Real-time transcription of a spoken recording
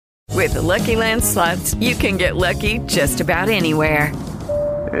With the Lucky Land Slots, you can get lucky just about anywhere.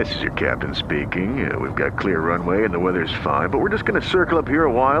 This is your captain speaking. We've got clear runway and the weather's fine, but we're just going to circle up here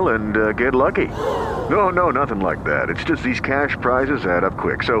a while and get lucky. No, nothing like that. It's just these cash prizes add up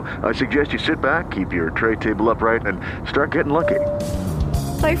quick. So I suggest you sit back, keep your tray table upright, and start getting lucky.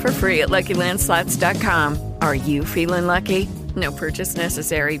 Play for free at LuckyLandSlots.com. Are you feeling lucky? No purchase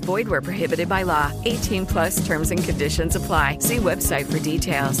necessary. Void where prohibited by law. 18 plus terms and conditions apply. See website for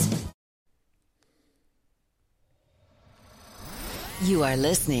details. You are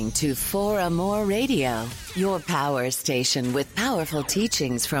listening to For Amore Radio, your power station with powerful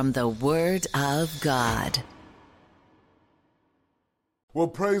teachings from the Word of God. Well,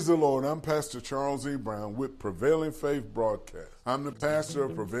 praise the Lord. I'm Pastor Charles E. Brown with Prevailing Faith Broadcast. I'm the pastor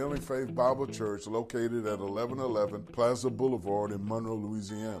of Prevailing Faith Bible Church located at 1111 Plaza Boulevard in Monroe,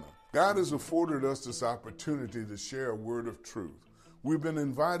 Louisiana. God has afforded us this opportunity to share a word of truth. We've been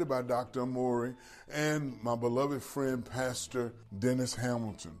invited by Dr. Amore and my beloved friend, Pastor Dennis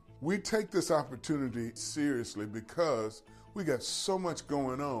Hamilton. We take this opportunity seriously because we got so much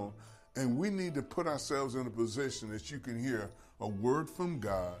going on, and we need to put ourselves in a position that you can hear a word from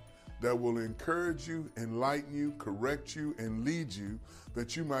God that will encourage you, enlighten you, correct you, and lead you,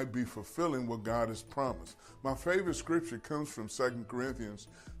 that you might be fulfilling what God has promised. My favorite scripture comes from 2 Corinthians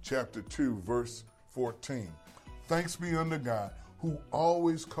chapter 2, verse 14. Thanks be unto God, who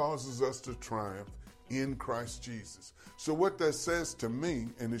always causes us to triumph in Christ Jesus. So what that says to me,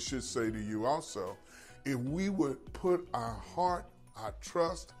 and it should say to you also, if we would put our heart, our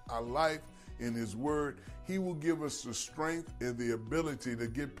trust, our life in His Word, He will give us the strength and the ability to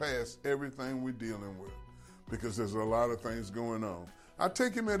get past everything we're dealing with, because there's a lot of things going on. I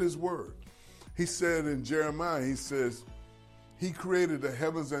take Him at His word. He said in Jeremiah, He says, He created the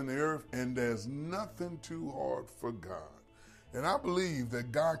heavens and the earth, and there's nothing too hard for God. And I believe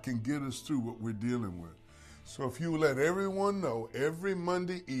that God can get us through what we're dealing with. So if you let everyone know, every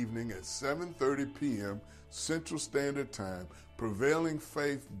Monday evening at 7:30 p.m. Central Standard Time, Prevailing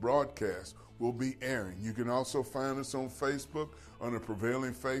Faith Broadcast will be airing. You can also find us on Facebook under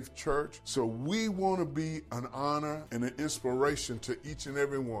Prevailing Faith Church. So we want to be an honor and an inspiration to each and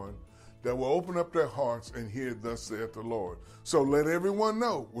every one that will open up their hearts and hear thus saith the Lord. So let everyone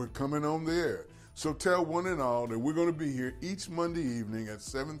know we're coming on the air. So tell one and all that we're going to be here each Monday evening at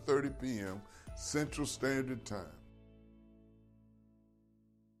 7:30 p.m. Central Standard Time.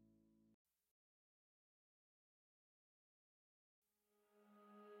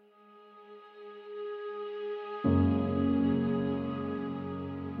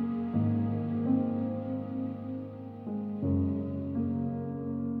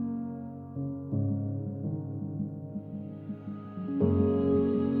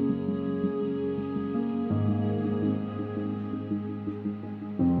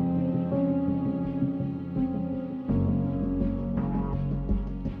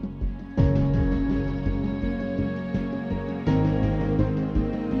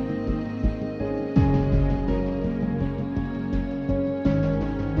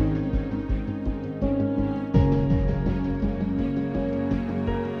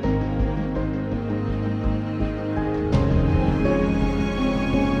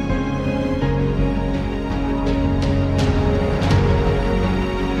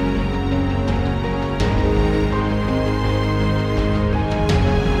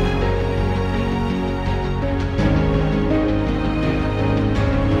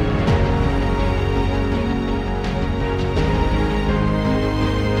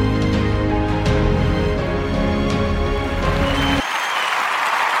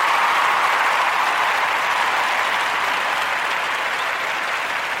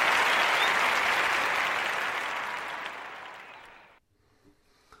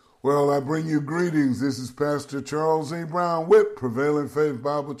 Well, I bring you greetings. This is Pastor Charles E. Brown with Prevailing Faith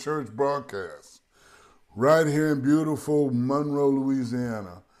Bible Church Broadcast, right here in beautiful Monroe,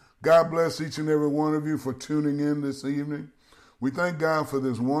 Louisiana. God bless each and every one of you for tuning in this evening. We thank God for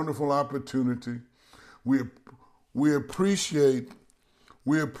this wonderful opportunity. We appreciate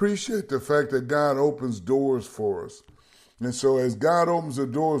the fact that God opens doors for us. And so as God opens the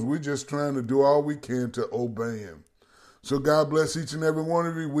doors, we're just trying to do all we can to obey Him. So God bless each and every one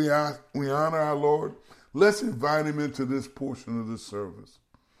of you. We honor our Lord. Let's invite Him into this portion of the service,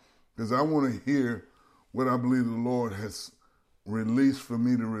 because I want to hear what I believe the Lord has released for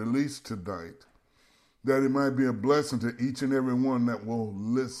me to release tonight, that it might be a blessing to each and every one that will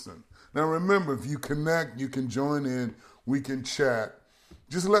listen. Now remember, if you connect, you can join in, we can chat.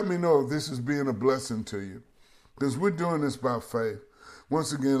 Just let me know if this is being a blessing to you, because we're doing this by faith.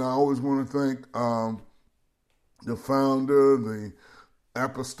 Once again, I always want to thank the founder,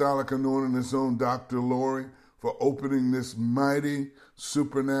 Apostolic Anointing on Dr. Lori for opening this mighty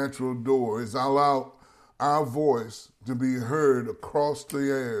supernatural door. It's allow our voice to be heard across the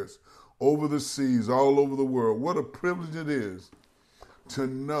airs, over the seas, all over the world. What a privilege it is to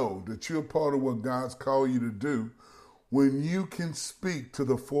know that you're part of what God's called you to do when you can speak to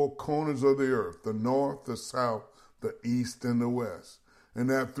the four corners of the earth, the north, the south, the east, and the west. And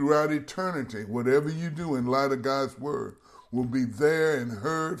that throughout eternity, whatever you do in light of God's word will be there and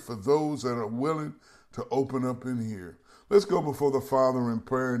heard for those that are willing to open up and hear. Let's go before the Father in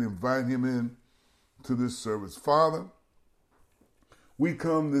prayer and invite him in to this service. Father, we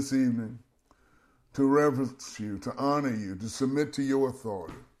come this evening to reverence you, to honor you, to submit to your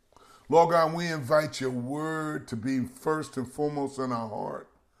authority. Lord God, we invite your word to be first and foremost in our heart,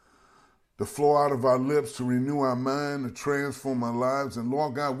 to flow out of our lips, to renew our mind, to transform our lives. And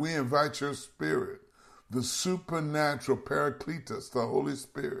Lord God, we invite your spirit, the supernatural Paracletus, the Holy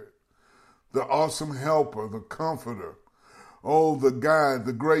Spirit, the awesome helper, the comforter, the guide,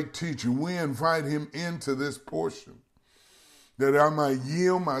 the great teacher. We invite him into this portion, that I might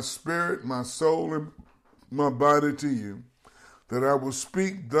yield my spirit, my soul, and my body to you, that I will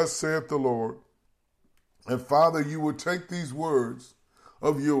speak, thus saith the Lord. And Father, you will take these words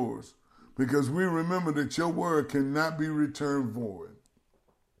of yours, because we remember that your word cannot be returned void.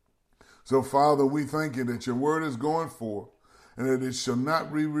 So Father, we thank you that your word is going forth, and that it shall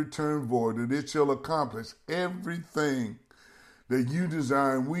not be returned void, that it shall accomplish everything that you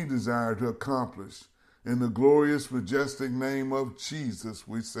desire and we desire to accomplish. In the glorious, majestic name of Jesus,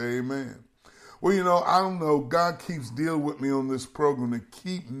 we say amen. Well, I don't know. God keeps dealing with me on this program to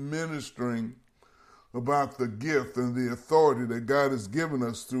keep ministering about the gift and the authority that God has given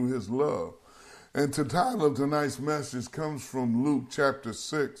us through his love. And the title of tonight's message comes from Luke chapter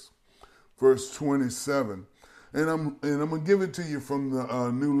 6, verse 27. And I'm going to give it to you from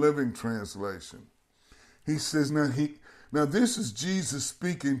the New Living Translation. He says, now this is Jesus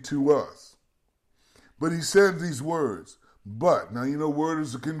speaking to us. But he said these words, but, now word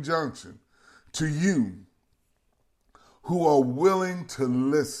is a conjunction, to you who are willing to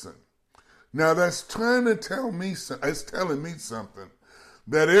listen. Now that's trying to tell me, it's telling me something,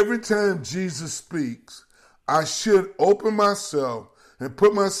 that every time Jesus speaks, I should open myself and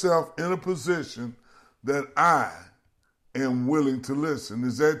put myself in a position that I am willing to listen.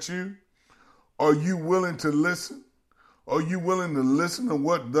 Is that you? Are you willing to listen? Are you willing to listen to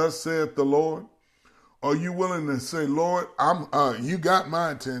what thus saith the Lord? Are you willing to say, Lord, you got my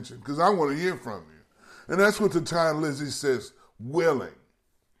attention because I want to hear from you? And that's what the title is. He says, willing.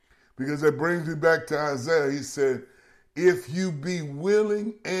 Because that brings me back to Isaiah. He said, if you be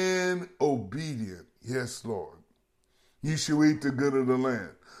willing and obedient, yes, Lord, you shall eat the good of the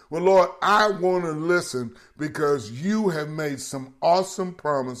land. Well, Lord, I want to listen because you have made some awesome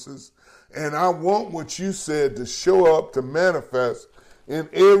promises, and I want what you said to show up, to manifest in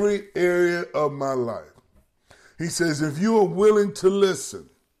every area of my life. He says, if you are willing to listen,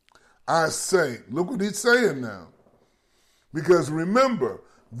 I say, look what he's saying now. Because remember,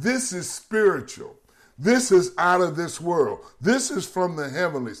 this is spiritual. This is out of this world. This is from the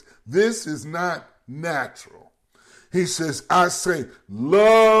heavenlies. This is not natural. He says, I say,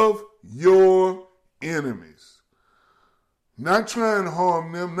 love your enemies. Not try and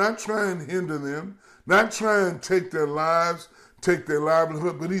harm them, not try and hinder them, not try and take their lives, take their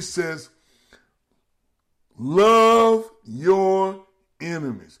livelihood, but he says, love your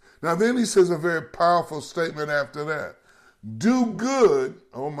enemies. Now then he says a very powerful statement after that. Do good,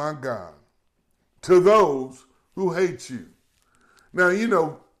 oh my God, to those who hate you.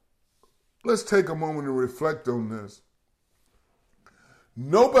 Now, let's take a moment and reflect on this.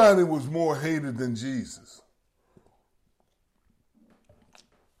 Nobody was more hated than Jesus.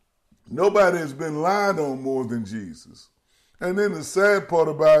 Nobody has been lied on more than Jesus. And then the sad part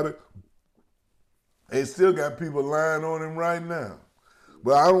about it, they still got people lying on him right now.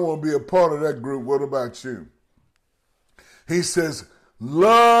 But I don't want to be a part of that group. What about you? He says,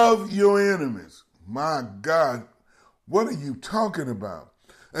 love your enemies. My God, what are you talking about?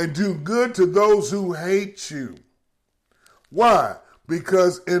 And do good to those who hate you. Why?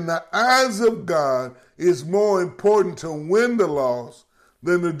 Because in the eyes of God, it's more important to win the lost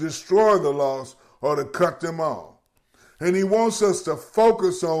than to destroy the lost or to cut them off. And he wants us to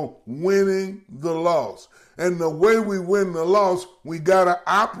focus on winning the lost. And the way we win the lost, we got to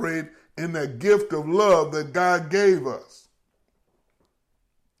operate in the gift of love that God gave us.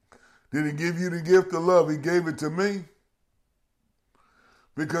 Did he give you the gift of love? He gave it to me.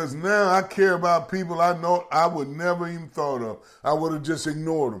 Because now I care about people I know I would never even thought of. I would have just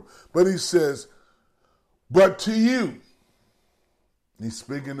ignored them. But he says, but to you. He's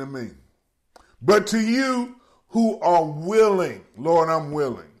speaking to me. But to you who are willing, Lord, I'm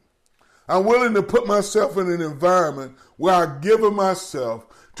willing. I'm willing to put myself in an environment where I give of myself,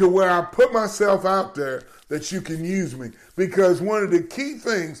 to where I put myself out there that you can use me. Because one of the key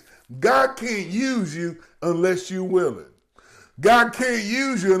things, God can't use you unless you're willing. God can't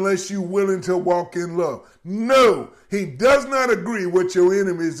use you unless you're willing to walk in love. No, he does not agree what your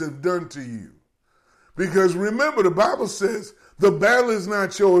enemies have done to you. Because remember, the Bible says the battle is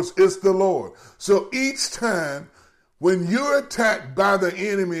not yours, it's the Lord. So each time when you're attacked by the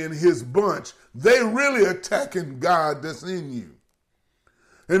enemy and his bunch, they really attacking God that's in you.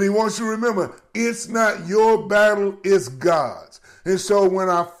 And he wants you to remember, it's not your battle, it's God's. And so when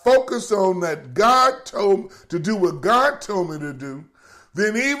I focus on that God told me to do what God told me to do,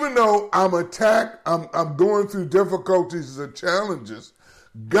 then even though I'm attacked, I'm going through difficulties and challenges,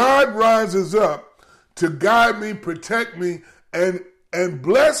 God rises up to guide me, protect me, and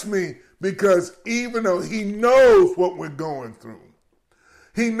bless me, because even though he knows what we're going through,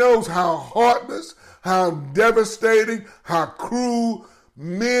 he knows how heartless, how devastating, how cruel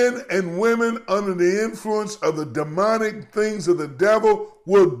men and women under the influence of the demonic things of the devil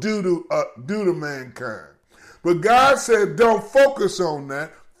will do to mankind. But God said, don't focus on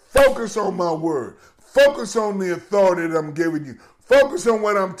that. Focus on my word. Focus on the authority that I'm giving you. Focus on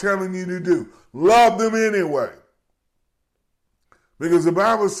what I'm telling you to do. Love them anyway. Because the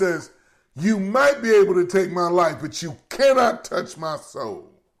Bible says, you might be able to take my life, but you cannot touch my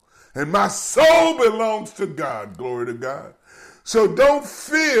soul. And my soul belongs to God. Glory to God. So don't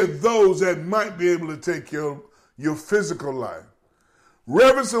fear those that might be able to take your physical life.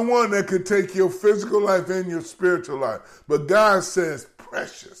 Reverence the one that could take your physical life and your spiritual life. But God says,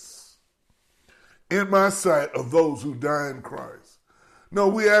 precious in my sight of those who die in Christ. No,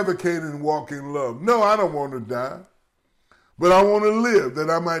 we advocate and walk in love. No, I don't want to die. But I want to live that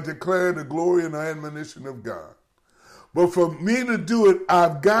I might declare the glory and the admonition of God. But for me to do it,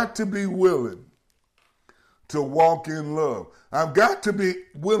 I've got to be willing to walk in love. I've got to be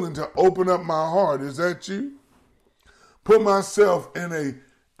willing to open up my heart. Is that you? Put myself in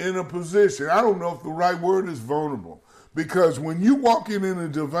a position. I don't know if the right word is vulnerable. Because when you walk in the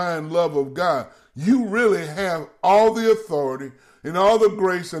divine love of God, you really have all the authority and all the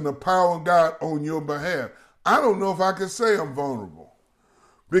grace and the power of God on your behalf. I don't know if I can say I'm vulnerable.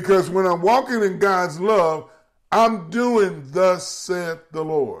 Because when I'm walking in God's love, I'm doing thus saith the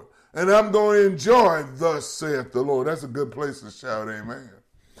Lord. And I'm going to enjoy thus saith the Lord. That's a good place to shout amen.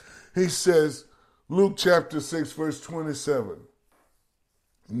 He says, Luke chapter 6, verse 27,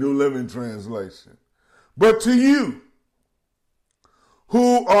 New Living Translation. But to you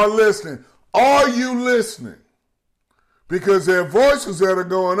who are listening, are you listening? Because there are voices that are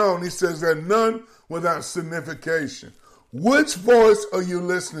going on. He says that none without signification. Which voice are you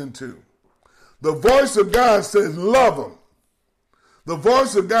listening to? The voice of God says, love them. The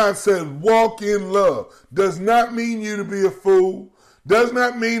voice of God says, walk in love. Does not mean you to be a fool. Does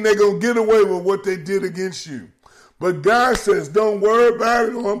not mean they're going to get away with what they did against you. But God says, don't worry about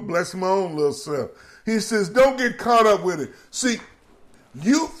it. Oh, I'm blessing my own little self. He says, don't get caught up with it. See,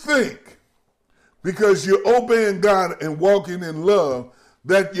 you think because you're obeying God and walking in love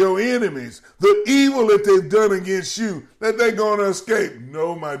that your enemies, the evil that they've done against you, that they're going to escape.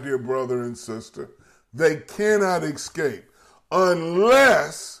 No, my dear brother and sister, they cannot escape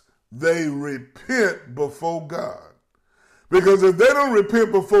unless they repent before God. Because if they don't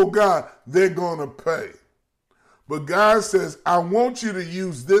repent before God, they're going to pay. But God says, I want you to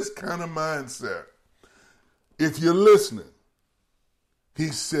use this kind of mindset. If you're listening, he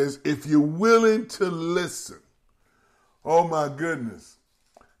says, if you're willing to listen, oh my goodness,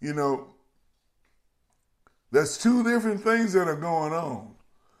 you know, that's two different things that are going on.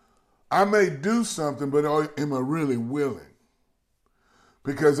 I may do something, but am I really willing?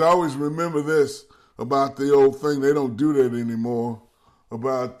 Because I always remember this about the old thing, they don't do that anymore,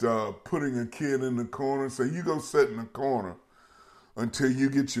 about putting a kid in the corner. Say, you go sit in the corner until you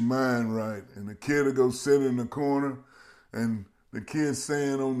get your mind right. And the kid will go sit in the corner, and the kid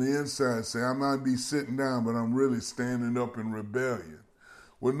saying on the inside, say, I might be sitting down, but I'm really standing up in rebellion.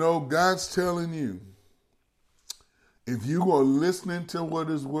 Well, no, God's telling you, if you are listening to what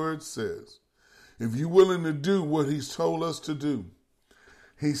his word says, if you're willing to do what he's told us to do,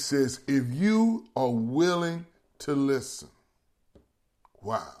 he says, if you are willing to listen.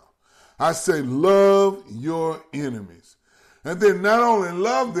 Wow. I say, love your enemies. And then not only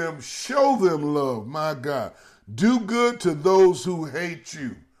love them, show them love, my God. Do good to those who hate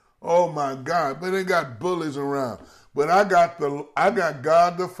you. Oh, my God. But they got bullies around. But I got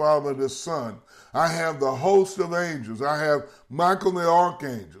God the Father, the Son. I have the host of angels. I have Michael the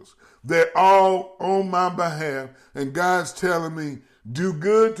archangels. They're all on my behalf, and God's telling me, do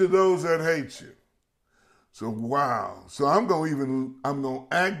good to those that hate you. So wow. So I'm going to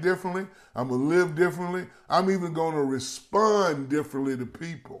act differently. I'm going to live differently. I'm even going to respond differently to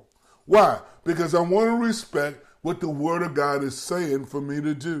people. Why? Because I want to respect what the Word of God is saying for me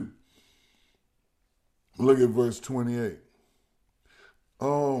to do. Look at verse 28.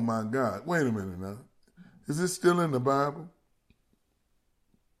 Oh my God. Wait a minute now. Is this still in the Bible?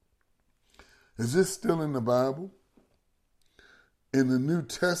 Is this still in the Bible? In the New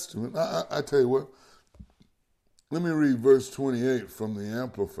Testament, I tell you what, let me read verse 28 from the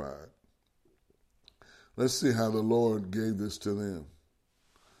Amplified. Let's see how the Lord gave this to them.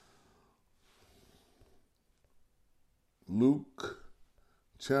 Luke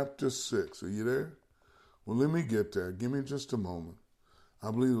chapter 6. Are you there? Well, let me get there. Give me just a moment.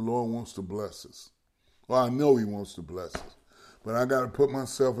 I believe the Lord wants to bless us. Well, I know he wants to bless us. But I got to put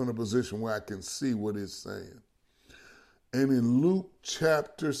myself in a position where I can see what he's saying. And in Luke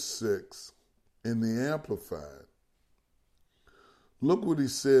chapter 6, in the Amplified, look what he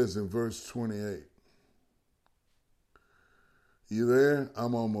says in verse 28. You there?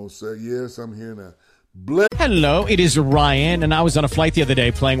 I'm almost there. Yes, I'm here now. Hello, it is Ryan, and I was on a flight the other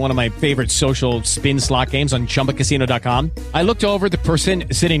day playing one of my favorite social spin slot games on ChumbaCasino.com. I looked over at the person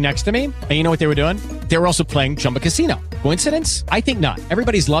sitting next to me, and you know what they were doing? They were also playing Chumba Casino. Coincidence? I think not.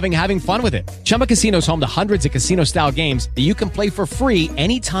 Everybody's loving having fun with it. Chumba Casino is home to hundreds of casino-style games that you can play for free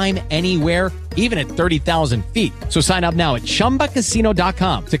anytime, anywhere, even at 30,000 feet. So sign up now at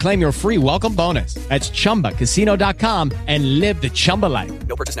ChumbaCasino.com to claim your free welcome bonus. That's ChumbaCasino.com and live the Chumba life.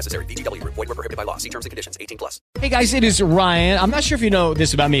 No purchase necessary. VGW. Void where prohibited by law. See terms and conditions. 18+. Hey guys, it is Ryan. I'm not sure if you know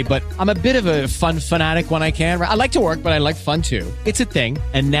this about me, but I'm a bit of a fun fanatic when I can. I like to work, but I like fun too. It's a thing.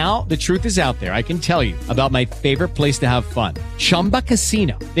 And now the truth is out there. I can tell you about my favorite place to have fun. Chumba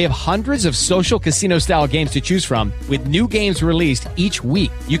Casino. They have hundreds of social casino style games to choose from with new games released each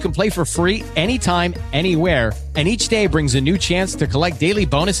week. You can play for free anytime, anywhere, and each day brings a new chance to collect daily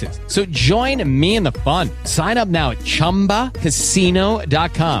bonuses. So join me in the fun. Sign up now at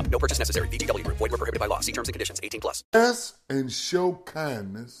ChumbaCasino.com. No purchase necessary. VGW. Void where prohibited by law. See terms and conditions. 18+. Bless and show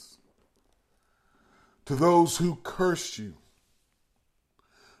kindness to those who curse you.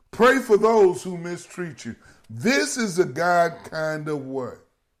 Pray for those who mistreat you. This is the God kind of way.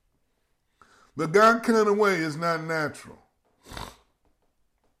 The God kind of way is not natural.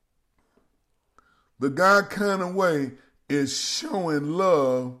 The God kind of way is showing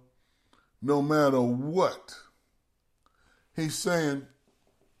love no matter what. He says,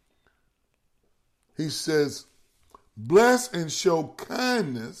 bless and show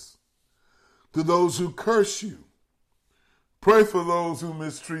kindness to those who curse you. Pray for those who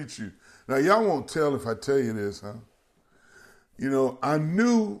mistreat you. Now, y'all won't tell if I tell you this, huh? You know, I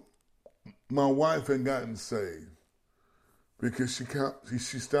knew my wife had gotten saved because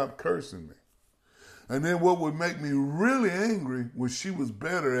she stopped cursing me. And then what would make me really angry was she was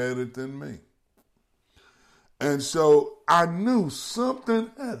better at it than me. And so I knew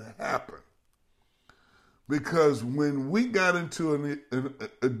something had happened. Because when we got into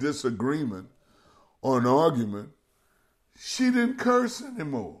a disagreement or an argument, she didn't curse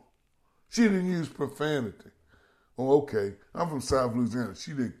anymore. She didn't use profanity. Oh, okay. I'm from South Louisiana.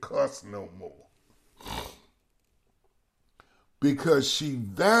 She didn't cuss no more. Because she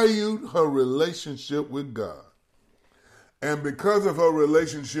valued her relationship with God. And because of her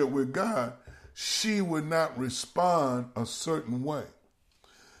relationship with God, she would not respond a certain way.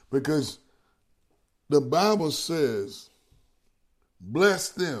 Because the Bible says, bless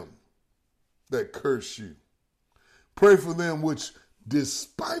them that curse you. Pray for them which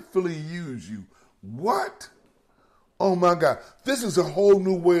despitefully use you. What? Oh my God. This is a whole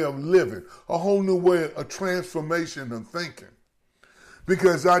new way of living, a whole new way of transformation of thinking.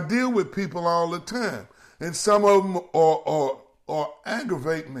 Because I deal with people all the time, and some of them are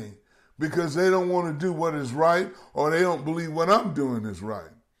aggravate me because they don't want to do what is right or they don't believe what I'm doing is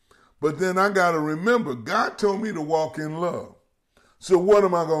right. But then I got to remember, God told me to walk in love. So what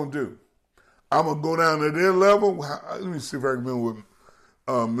am I going to do? I'm going to go down to their level? Let me see if I can remember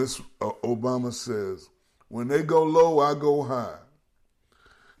what Miss Obama says. When they go low, I go high.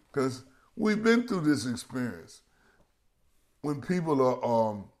 Because we've been through this experience. When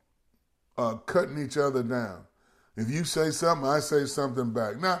people are cutting each other down. If you say something, I say something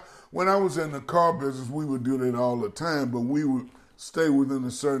back. Now, when I was in the car business, we would do that all the time, but we would stay within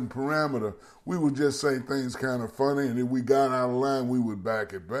a certain parameter. We would just say things kind of funny, and if we got out of line, we would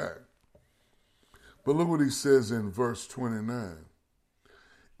back it back. But look what he says in verse 29.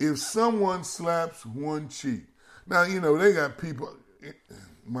 if someone slaps one cheek. Now, they got people,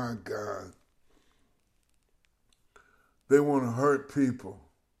 my God, they want to hurt people.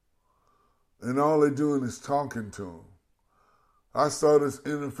 And all they're doing is talking to them. I saw this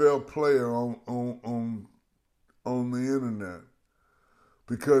NFL player on the internet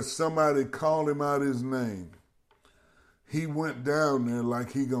because somebody called him out his name. He went down there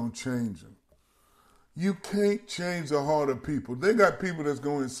like he gonna change him. You can't change the heart of people. They got people that's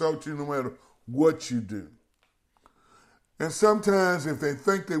gonna insult you no matter what you do. And sometimes if they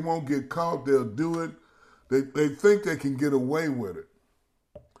think they won't get caught, they'll do it. They think they can get away with it.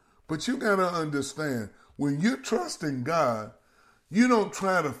 But you gotta understand, when you're trusting God, you don't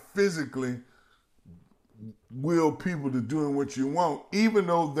try to physically will people to doing what you want, even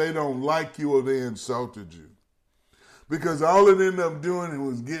though they don't like you or they insulted you. Because all it ended up doing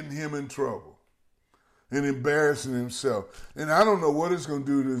was getting him in trouble and embarrassing himself. And I don't know what it's going to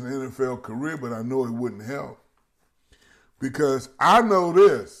do to his NFL career, but I know it wouldn't help. Because I know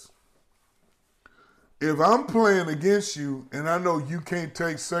this. If I'm playing against you and I know you can't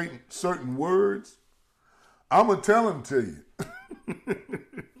take certain words, I'm going to tell them to you.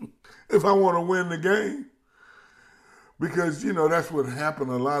 If I want to win the game. Because, that's what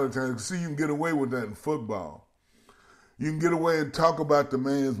happened a lot of times. See, you can get away with that in football. You can get away and talk about the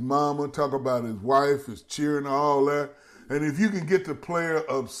man's mama, talk about his wife, his cheering, all that. And if you can get the player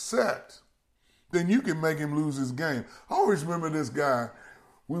upset, then you can make him lose his game. I always remember this guy.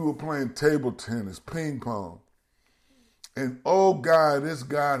 We were playing table tennis, ping pong. And oh God, this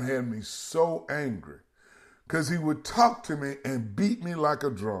guy had me so angry because he would talk to me and beat me like a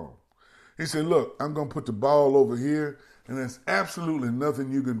drum. He said, look, I'm going to put the ball over here and there's absolutely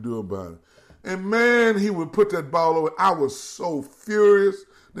nothing you can do about it. And man, he would put that ball over. I was so furious.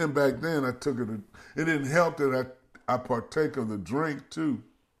 Then back then I took it. It didn't help that I partake of the drink too.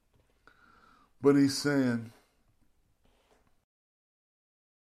 But he's saying,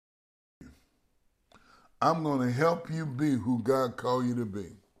 I'm going to help you be who God called you to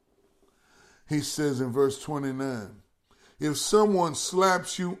be. He says in verse 29, if someone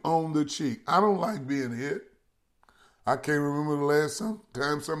slaps you on the cheek, I don't like being hit. I can't remember the last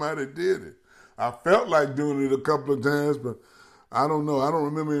time somebody did it. I felt like doing it a couple of times, but I don't know. I don't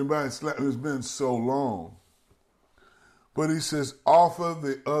remember anybody slapping. It's been so long. But he says, offer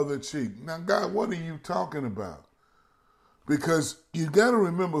the other cheek. Now, God, what are you talking about? Because you got to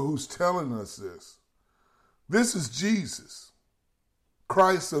remember who's telling us this. This is Jesus,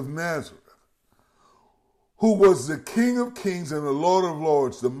 Christ of Nazareth, who was the King of Kings and the Lord of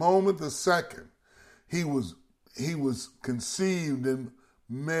Lords. The moment, the second, he was conceived in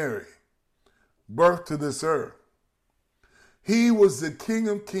Mary, birthed to this earth. He was the King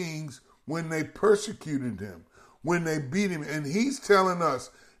of Kings when they persecuted him, when they beat him. And he's telling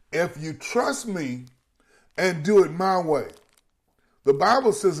us, if you trust me and do it my way, the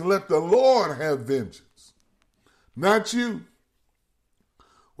Bible says, let the Lord have vengeance, not you.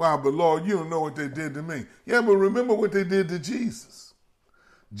 Wow, but Lord, you don't know what they did to me. Yeah, but remember what they did to Jesus.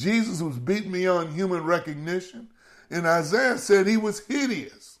 Jesus was beaten beyond human recognition. And Isaiah said he was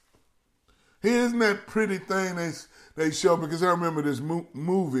hideous. Isn't that pretty thing they show? Because I remember this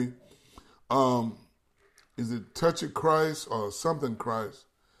movie, is it Touch of Christ or something Christ?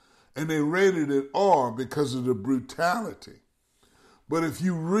 And they rated it R because of the brutality. But if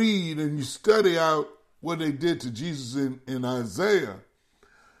you read and you study out what they did to Jesus in Isaiah,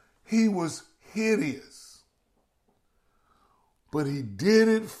 he was hideous. But he did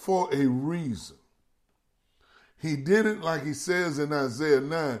it for a reason. He did it like he says in Isaiah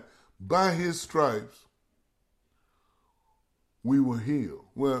 9, by his stripes we were healed.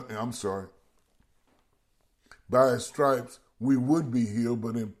 Well, I'm sorry. By his stripes we would be healed,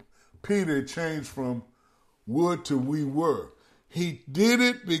 but in Peter it changed from would to we were. He did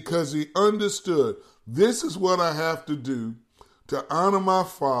it because he understood this is what I have to do to honor my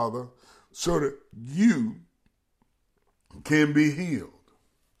Father so that you can be healed.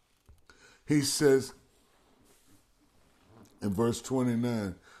 He says in verse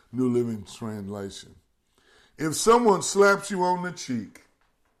 29, New Living Translation, if someone slaps you on the cheek,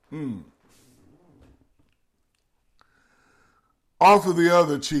 offer the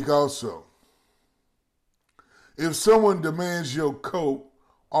other cheek also. If someone demands your coat,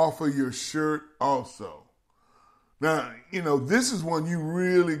 offer your shirt also. Now, this is when you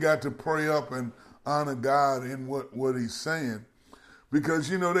really got to pray up and honor God in what he's saying. Because,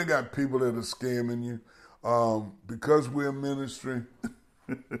 they got people that are scamming you. Because we're ministry,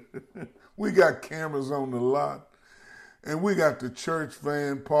 we got cameras on the lot. And we got the church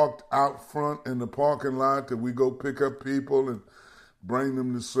van parked out front in the parking lot that we go pick up people. And bring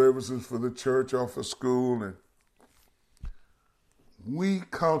them to services for the church or for school, and we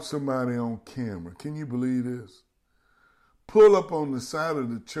caught somebody on camera. Can you believe this? Pull up on the side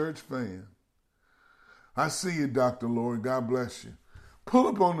of the church van. I see you, Dr. Lori. God bless you. Pull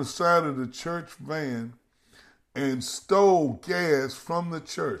up on the side of the church van and stole gas from the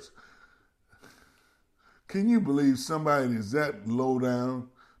church. Can you believe somebody is that low down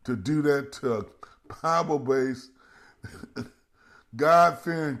to do that to a Bible-based,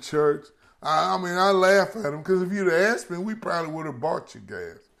 God-fearing church? I laugh at them because if you'd have asked me, we probably would have bought you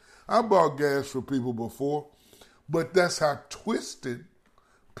gas. I bought gas for people before, but that's how twisted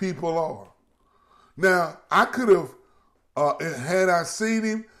people are. Now, I could have, had I seen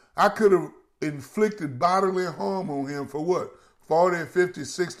him, I could have inflicted bodily harm on him for what? $40, $50,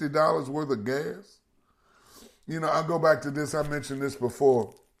 $60 worth of gas? I'll go back to this. I mentioned this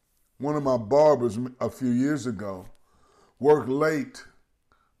before. One of my barbers a few years ago worked late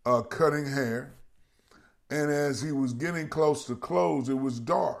cutting hair, and as he was getting close to close, it was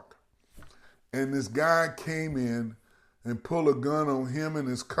dark. And this guy came in and pulled a gun on him and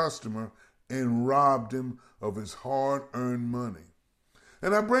his customer and robbed him of his hard-earned money.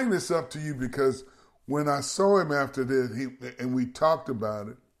 And I bring this up to you because when I saw him after this, and we talked about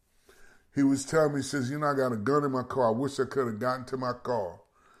it, he was telling me, he says, I got a gun in my car. I wish I could have gotten to my car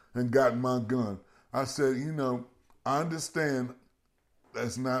and gotten my gun. I said, I understand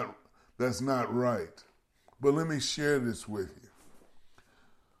that's not right. But let me share this with you.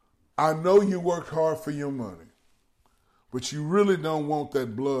 I know you worked hard for your money, but you really don't want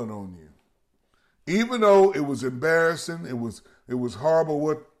that blood on you. Even though it was embarrassing, it was horrible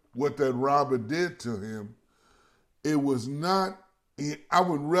what that robber did to him, it was not. I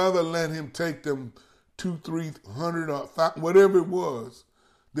would rather let him take them $200, $300, or $500, whatever it was,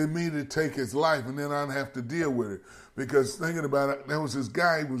 than me to take his life, and then I'd have to deal with it. Because thinking about it, there was this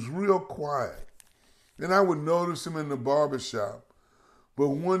guy, he was real quiet. And I would notice him in the barbershop. But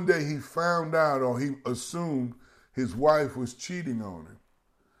one day he found out, or he assumed, his wife was cheating on him.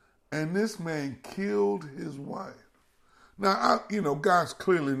 And this man killed his wife. Now, God's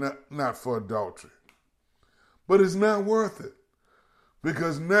clearly not for adultery. But it's not worth it.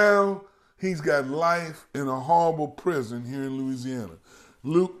 Because now he's got life in a horrible prison here in Louisiana.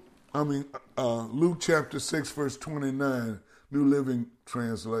 Luke chapter 6, verse 29, New Living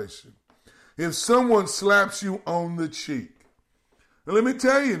Translation. If someone slaps you on the cheek, and let me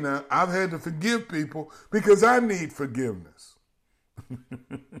tell you now, I've had to forgive people because I need forgiveness.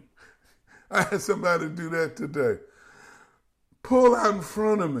 I had somebody do that today. Pull out in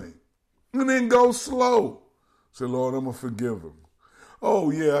front of me and then go slow. Say, Lord, I'm going to forgive him.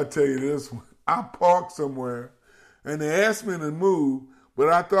 Oh, yeah, I tell you this. I parked somewhere and they asked me to move, but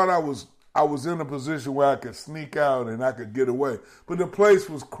I thought I was in a position where I could sneak out and I could get away. But the place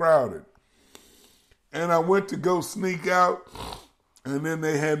was crowded. And I went to go sneak out, and then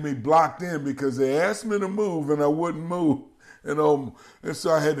they had me blocked in because they asked me to move and I wouldn't move. And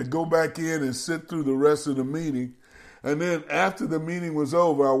so I had to go back in and sit through the rest of the meeting. And then after the meeting was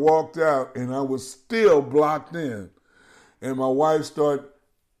over, I walked out and I was still blocked in. And my wife started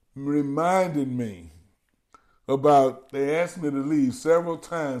reminding me about, they asked me to leave several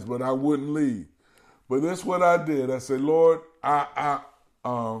times, but I wouldn't leave. But that's what I did. I said, Lord, I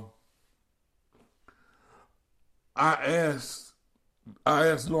asked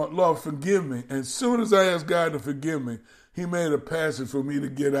Lord, forgive me. And as soon as I asked God to forgive me, he made a passage for me to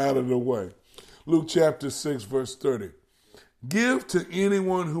get out of the way. Luke chapter 6, verse 30. Give to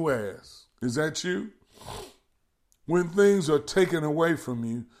anyone who asks. Is that you? When things are taken away from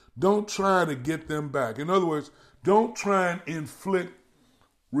you, don't try to get them back. In other words, don't try and inflict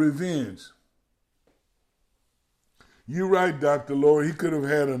revenge. You're right, Dr. Lord. He could have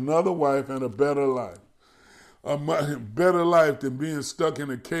had another wife and a better life. A better life than being stuck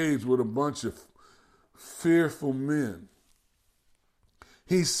in a cage with a bunch of fearful men.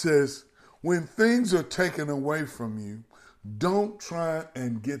 He says, when things are taken away from you, don't try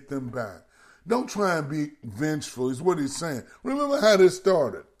and get them back. Don't try and be vengeful, is what he's saying. Remember how this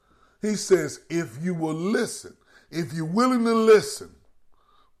started. He says, if you will listen, if you're willing to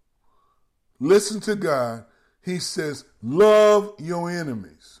listen to God, he says, love your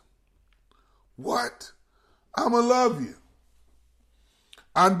enemies. What? I'm going to love you.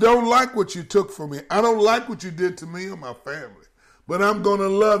 I don't like what you took from me. I don't like what you did to me or my family, but I'm going to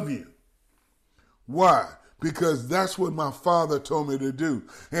love you. Why? Because that's what my Father told me to do.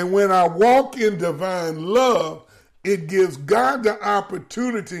 And when I walk in divine love, it gives God the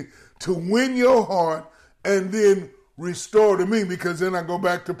opportunity to win your heart and then restore to me. Because then I go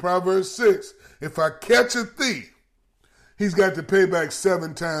back to Proverbs 6. If I catch a thief, he's got to pay back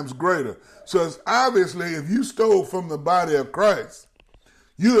 7 times greater. So it's obviously, if you stole from the body of Christ,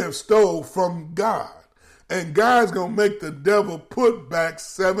 you have stole from God. And God's going to make the devil put back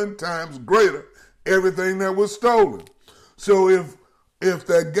 7 times greater everything that was stolen. So if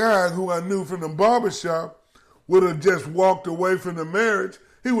that guy who I knew from the barbershop would have just walked away from the marriage,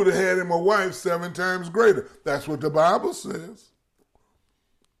 he would have had him a wife 7 times greater. That's what the Bible says.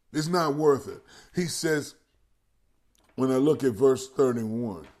 It's not worth it. He says, when I look at verse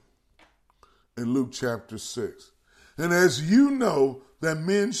 31 in Luke chapter 6, and as you know that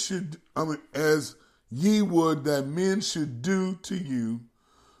men should, as ye would that men should do to you,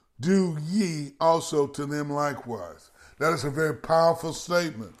 do ye also to them likewise. That is a very powerful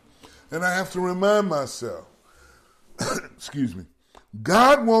statement. And I have to remind myself, excuse me,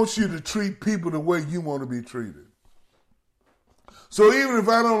 God wants you to treat people the way you want to be treated. So even if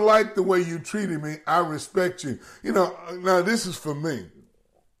I don't like the way you treated me, I respect you. You know, now this is for me.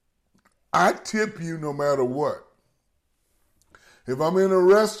 I tip you no matter what. If I'm in a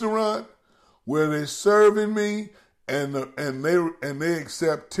restaurant where they're serving me and they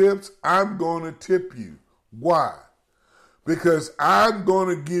accept tips, I'm going to tip you. Why? Because I'm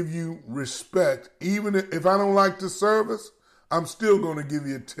going to give you respect. Even if I don't like the service, I'm still going to give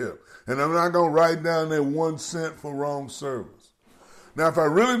you a tip. And I'm not going to write down that 1 cent for wrong service. Now, if I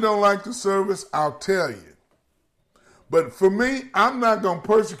really don't like the service, I'll tell you. But for me, I'm not going to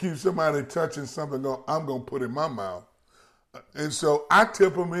persecute somebody touching something I'm going to put in my mouth. And so I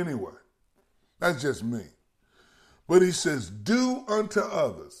tip them anyway. That's just me. But he says, do unto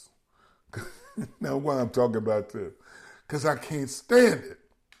others. Now, why I'm talking about this? Because I can't stand it.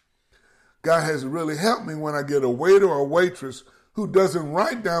 God has really helped me when I get a waiter or a waitress who doesn't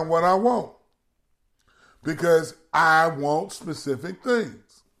write down what I want. Because I want specific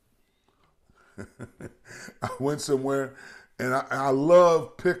things. I went somewhere and I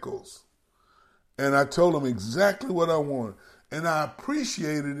love pickles. And I told them exactly what I wanted. And I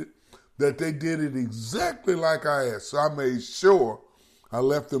appreciated it that they did it exactly like I asked. So I made sure I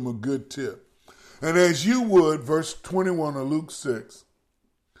left them a good tip. And as you would, verse 21 of Luke 6,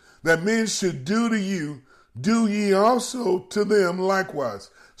 that men should do to you, do ye also to them likewise.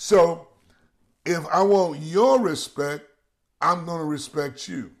 So if I want your respect, I'm going to respect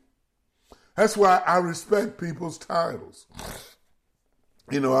you. That's why I respect people's titles.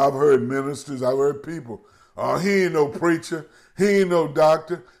 You know, I've heard ministers, I've heard people, oh, he ain't no preacher, he ain't no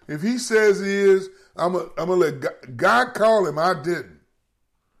doctor. If he says he is, I'm going to let God call him. I didn't.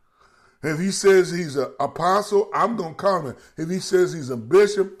 If he says he's an apostle, I'm going to call him. If he says he's a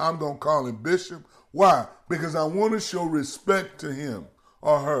bishop, I'm going to call him bishop. Why? Because I want to show respect to him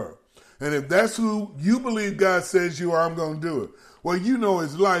or her. And if that's who you believe God says you are, I'm going to do it. Well, you know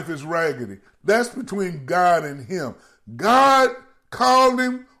his life is raggedy. That's between God and him. God called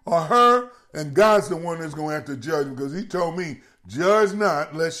him or her, and God's the one that's going to have to judge him, because he told me, judge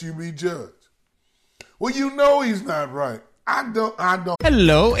not lest you be judged. Well, you know he's not right. I don't.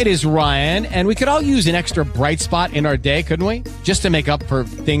 Hello, it is Ryan, and we could all use an extra bright spot in our day, couldn't we? Just to make up for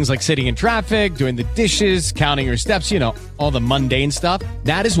things like sitting in traffic, doing the dishes, counting your steps, you know, all the mundane stuff.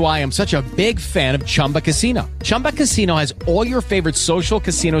 That is why I'm such a big fan of Chumba Casino. Chumba Casino has all your favorite social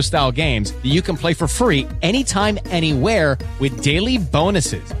casino-style games that you can play for free anytime, anywhere with daily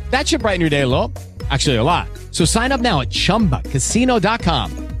bonuses. That should brighten your day a little. Actually, a lot. So sign up now at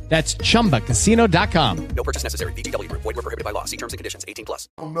ChumbaCasino.com. That's ChumbaCasino.com. No purchase necessary. VGW Group. Void where prohibited by law. See terms and conditions. 18+.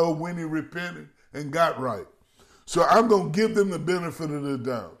 I don't know when he repented and got right. So I'm going to give them the benefit of the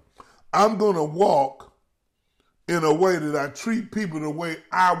doubt. I'm going to walk in a way that I treat people the way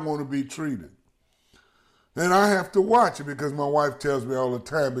I want to be treated. And I have to watch it because my wife tells me all the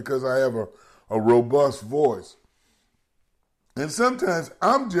time, because I have a robust voice. And sometimes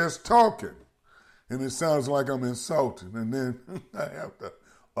I'm just talking and it sounds like I'm insulting, and then I have to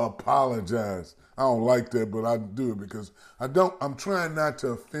apologize. I don't like that, but I do it because I'm trying not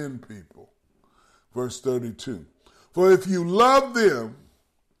to offend people. Verse 32. For if you love them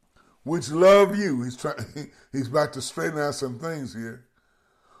which love you, he's about to straighten out some things here.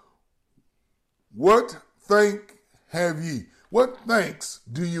 What thank have ye? What thanks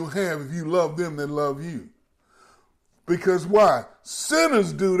do you have if you love them that love you? Because why?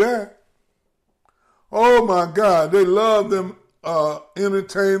 Sinners do that. Oh my God, they love them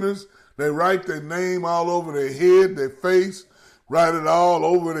entertainers. They write their name all over their head, their face, write it all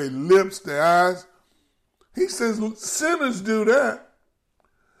over their lips, their eyes. He says sinners do that.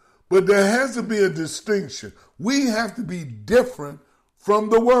 But there has to be a distinction. We have to be different from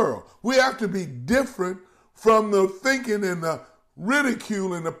the world. We have to be different from the thinking and the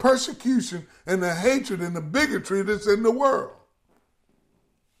ridicule and the persecution and the hatred and the bigotry that's in the world.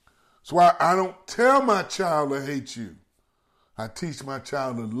 That's why I don't tell my child to hate you. I teach my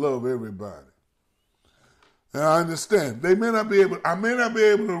child to love everybody. And I understand. I may not be able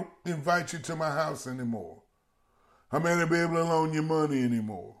to invite you to my house anymore. I may not be able to loan you money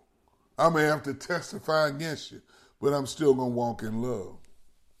anymore. I may have to testify against you, but I'm still going to walk in love.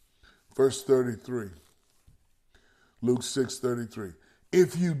 Verse 33. Luke 6:33.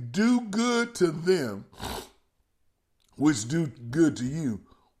 If you do good to them which do good to you,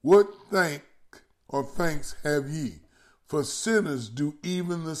 what thanks have ye? For sinners do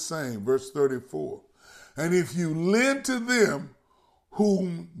even the same. Verse 34. And if you lend to them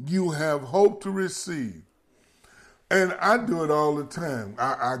whom you have hoped to receive. And I do it all the time.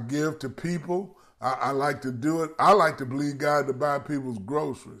 I give to people. I like to do it. I like to believe God to buy people's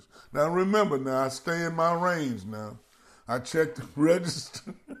groceries. Now remember, I stay in my range now. I checked the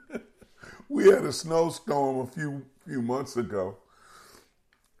register. We had a snowstorm a few months ago.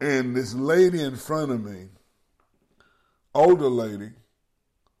 And this lady in front of me, older lady,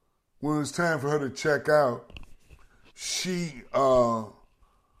 when it was time for her to check out, she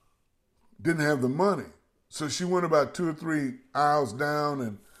didn't have the money. So she went about 2 or 3 aisles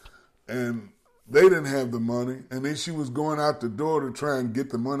down and they didn't have the money. And then she was going out the door to try and get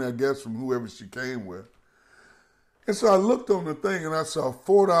the money, I guess, from whoever she came with. And so I looked on the thing and I saw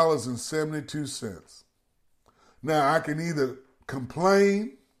 $4.72. Now I can either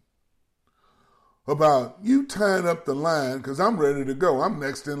complain about you tying up the line, because I'm ready to go. I'm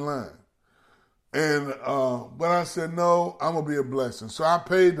next in line. And but I said, no, I'm going to be a blessing. So I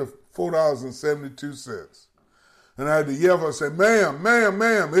paid the $4.72. And I had to yell, I said,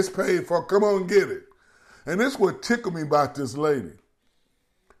 ma'am, it's paid for. Come on and get it. And this is what tickled me about this lady.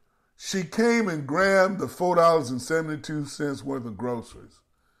 She came and grabbed the $4.72 worth of groceries.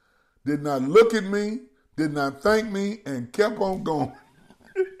 Did not look at me, did not thank me, and kept on going.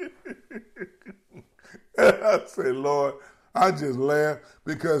 I say, Lord, I just laugh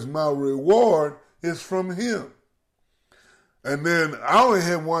because my reward is from him. And then I only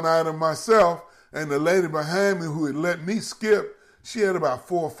had one item myself, and the lady behind me who had let me skip, she had about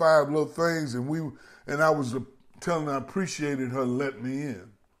 4 or 5 little things, and I was telling her I appreciated her letting me in.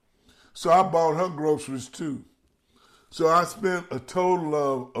 So I bought her groceries too. So I spent a total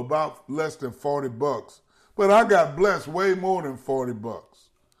of about less than $40, but I got blessed way more than $40.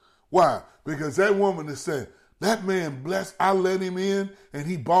 Why? Because that woman that said, that man blessed, I let him in and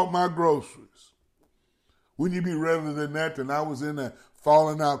he bought my groceries. Wouldn't you be rather than that than I was in there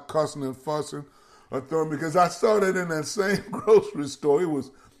falling out, cussing and fussing or throwing? Because I saw that in that same grocery store.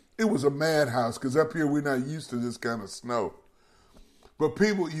 It was a madhouse because up here we're not used to this kind of snow. But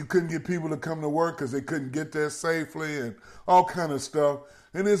you couldn't get people to come to work because they couldn't get there safely and all kind of stuff.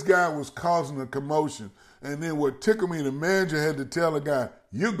 And this guy was causing a commotion. And then what tickled me, the manager had to tell the guy,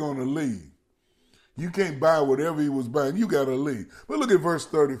 you're going to leave. You can't buy whatever he was buying. You got to leave. But look at verse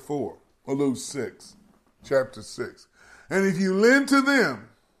 34 of Luke 6, chapter 6. And if you lend to them,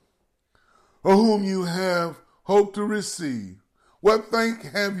 or whom you have hoped to receive, what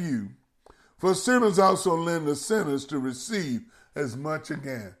thank have you? For sinners also lend to sinners to receive as much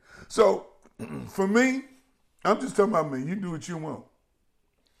again. So, for me, I'm just talking about me. You do what you want.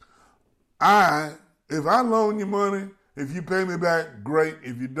 If I loan you money, if you pay me back, great.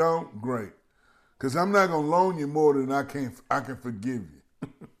 If you don't, great. Because I'm not going to loan you more than I can forgive you.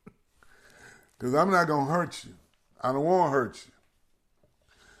 Because I'm not going to hurt you. I don't want to hurt you.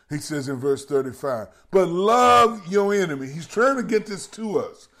 He says in verse 35, but love your enemy. He's trying to get this to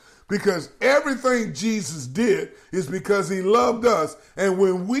us. Because everything Jesus did is because he loved us. And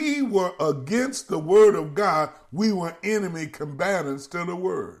when we were against the word of God, we were enemy combatants to the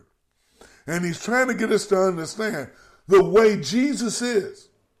word. And he's trying to get us to understand the way Jesus is.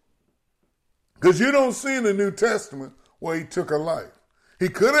 Because you don't see in the New Testament where he took a life. He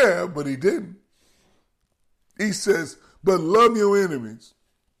could have, but he didn't. He says, but love your enemies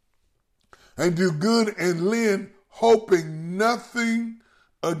and do good and lend, hoping nothing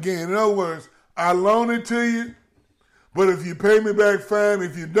again. In other words, I loan it to you, but if you pay me back, fine.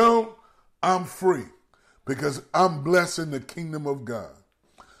 If you don't, I'm free because I'm blessing the kingdom of God.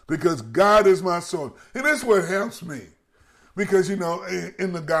 Because God is my source. And that's what helps me. Because, in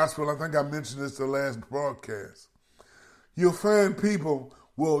the gospel, I think I mentioned this the last broadcast, you'll find people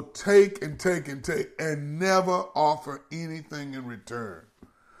will take and take and take and never offer anything in return.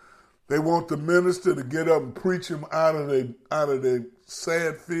 They want the minister to get up and preach them out of their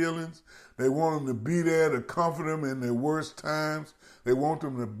sad feelings. They want them to be there to comfort them in their worst times. They want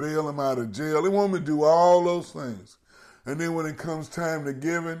them to bail them out of jail. They want them to do all those things. And then when it comes time to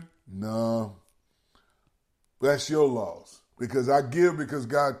giving, no, that's your loss. Because I give because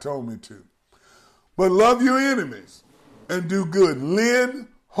God told me to. But love your enemies and do good. Lend,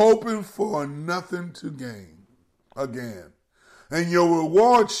 hoping for nothing to gain again. And your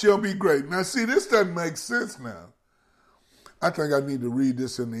reward shall be great. Now see, this doesn't make sense now. I think I need to read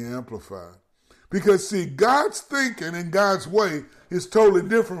this in the Amplified. Because see, God's thinking and God's way is totally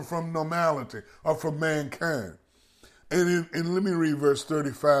different from normality or from mankind. And let me read verse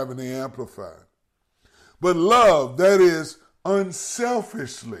 35 in the Amplified. But love, that is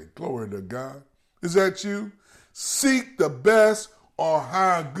unselfishly, glory to God. Is that you? Seek the best or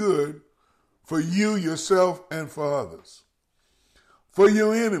higher good for you, yourself, and for others. For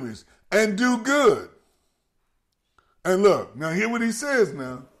your enemies. And do good. And look, now hear what he says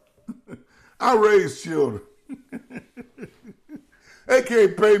now. I raised children. They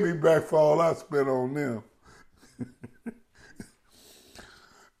can't pay me back for all I spent on them.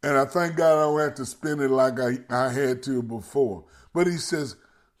 And I thank God I don't have to spend it like I had to before. But he says,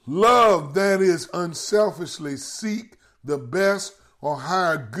 love, that is unselfishly seek the best or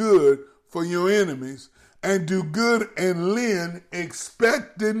higher good for your enemies, and do good and lend,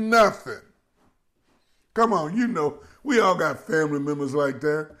 expecting nothing. Come on, you know, we all got family members like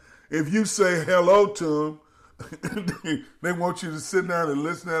that. If you say hello to them, they want you to sit down and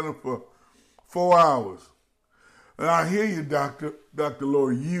listen to them for 4 hours. And I hear you, Dr.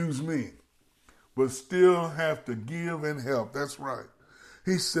 Lord, use me, but still have to give and help. That's right.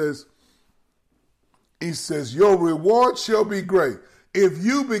 He says, your reward shall be great. If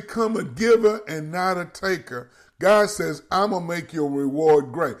you become a giver and not a taker, God says, I'm going to make your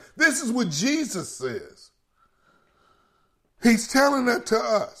reward great. This is what Jesus says. He's telling that to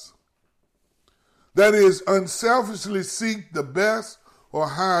us. That is, unselfishly seek the best or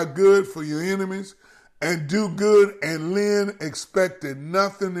higher good for your enemies, and do good and lend, expecting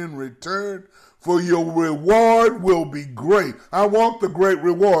nothing in return, for your reward will be great. I want the great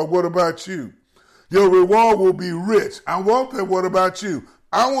reward. What about you? Your reward will be rich. I want that. What about you?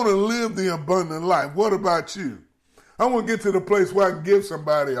 I want to live the abundant life. What about you? I want to get to the place where I can give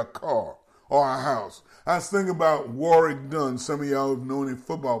somebody a car or a house. I was thinking about Warwick Dunn. Some of y'all have known him,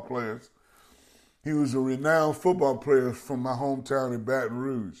 football players. He was a renowned football player from my hometown in Baton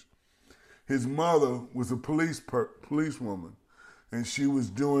Rouge. His mother was a policewoman, and she was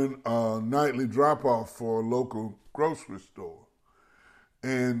doing a nightly drop-off for a local grocery store.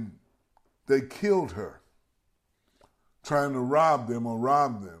 And they killed her, trying to rob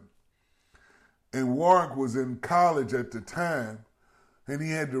them. And Warwick was in college at the time, and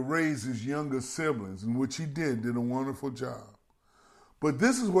he had to raise his younger siblings, in which he did a wonderful job. But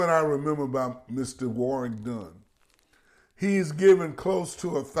this is what I remember about Mr. Warwick Dunn. He's given close to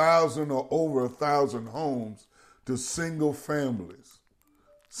 1,000 or over 1,000 homes to single families,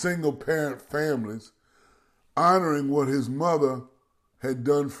 single parent families, honoring what his mother had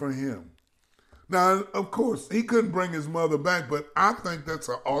done for him. Now, of course, he couldn't bring his mother back, but I think that's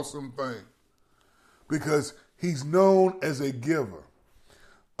an awesome thing because he's known as a giver.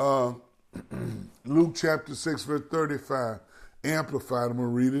 Luke chapter 6, verse 35, Amplified. I'm going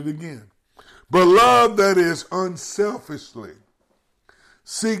to read it again. But love, that is unselfishly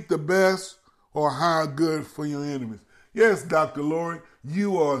seek the best or higher good for your enemies. Yes, Dr. Lori,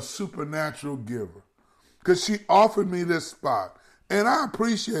 you are a supernatural giver because she offered me this spot. And I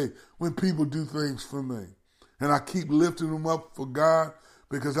appreciate when people do things for me. And I keep lifting them up for God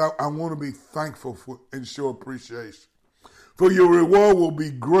because I want to be thankful for and show appreciation. For your reward will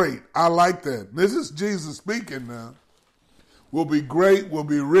be great. I like that. This is Jesus speaking now. Will be great, will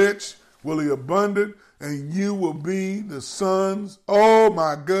be rich, will be abundant, and you will be the sons, oh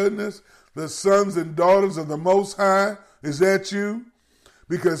my goodness, the sons and daughters of the Most High. Is that you?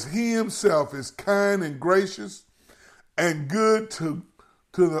 Because he himself is kind and gracious and good to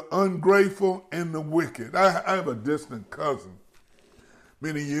the ungrateful and the wicked. I have a distant cousin.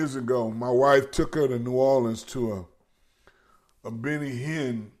 Many years ago, my wife took her to New Orleans to a Benny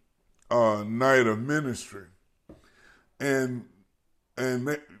Hinn night of ministry. And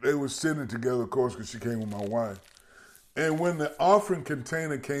they were sitting together, of course, because she came with my wife. And when the offering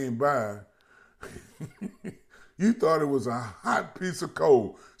container came by, you thought it was a hot piece of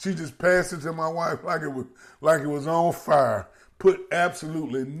coal. She just passed it to my wife like it was on fire. Put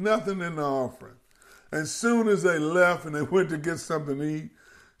absolutely nothing in the offering. As soon as they left and they went to get something to eat,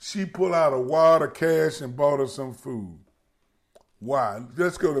 she pulled out a wad of cash and bought her some food. Why?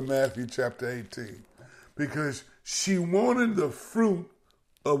 Let's go to Matthew chapter 18. Because she wanted the fruit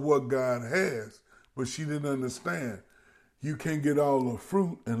of what God has, but she didn't understand. You can't get all the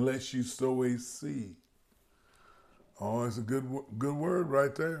fruit unless you sow a seed. Oh, it's a good word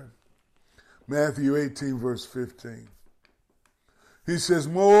right there. Matthew 18, verse 15. He says,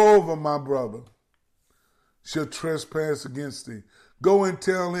 moreover, my brother shall trespass against thee. Go and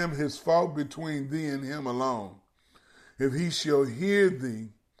tell him his fault between thee and him alone. If he shall hear thee,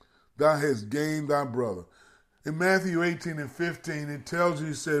 thou hast gained thy brother. In Matthew 18 and 15, it tells you,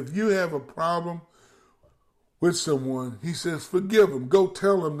 he said, if you have a problem with someone, he says, forgive them. Go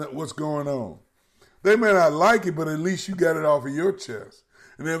tell them that what's going on. They may not like it, but at least you got it off of your chest.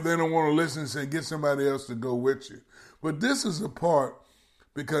 And if they don't want to listen, say, get somebody else to go with you. But this is a part,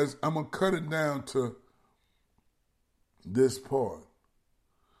 because I'm going to cut it down to this part.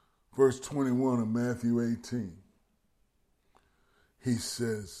 Verse 21 of Matthew 18. He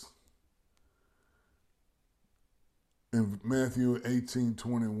says, in Matthew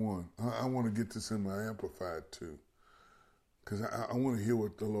 18:21, I want to get this in my Amplified too, because I want to hear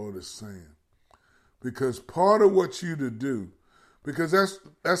what the Lord is saying. Because part of what you to do, because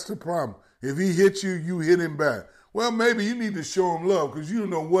that's the problem. If he hits you, you hit him back. Well, maybe you need to show him love because you don't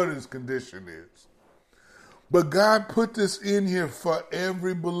know what his condition is. But God put this in here for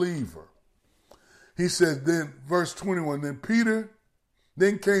every believer. He said, then, verse 21,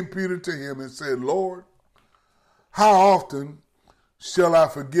 then came Peter to him and said, Lord, how often shall I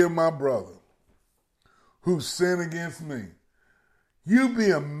forgive my brother who sinned against me?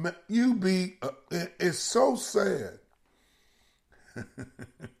 It's so sad.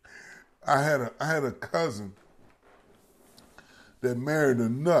 I had a cousin that married a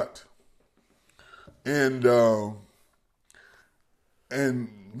nut, and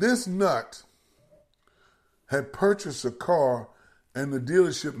this nut had purchased a car, and the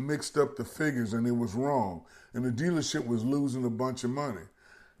dealership mixed up the figures, and it was wrong, and the dealership was losing a bunch of money.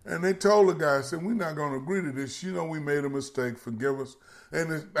 And they told the guy, said, we're not going to agree to this. You know, we made a mistake. Forgive us.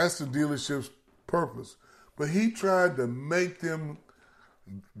 And that's the dealership's purpose. But he tried to make them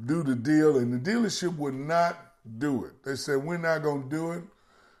do the deal, and the dealership would not do it. They said, we're not going to do it.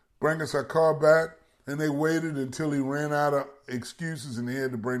 Bring us our car back. And they waited until he ran out of excuses, and he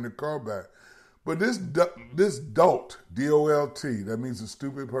had to bring the car back. But this dolt, D-O-L-T, that means a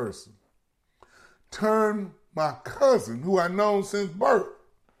stupid person, turned my cousin, who I've known since birth,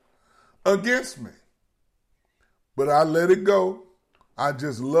 against me. But I let it go. I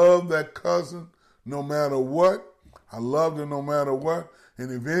just loved that cousin no matter what. I loved her no matter what.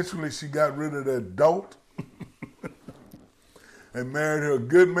 And eventually she got rid of that dolt and married her a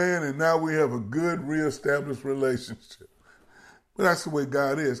good man, and now we have a good, reestablished relationship. But that's the way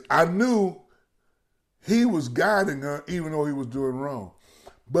God is. I knew he was guiding her even though he was doing wrong.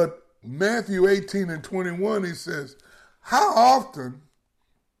 But Matthew 18 and 21, he says, how often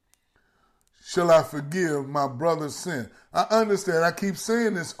shall I forgive my brother's sin? I understand. I keep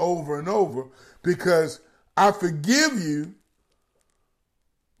saying this over and over because I forgive you,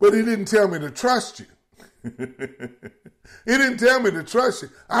 but he didn't tell me to trust you. He didn't tell me to trust you.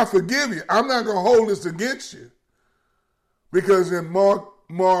 I forgive you. I'm not going to hold this against you. Because in Mark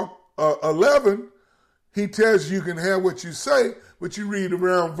 11, he tells you can have what you say, but you read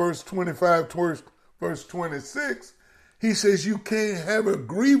around verse 25 towards verse 26, he says you can't have a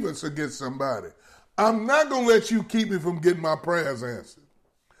grievance against somebody. I'm not going to let you keep me from getting my prayers answered.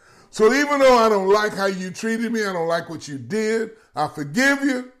 So even though I don't like how you treated me, I don't like what you did, I forgive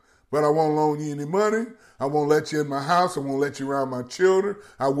you, but I won't loan you any money. I won't let you in my house. I won't let you around my children.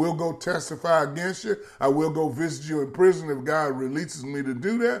 I will go testify against you. I will go visit you in prison if God releases me to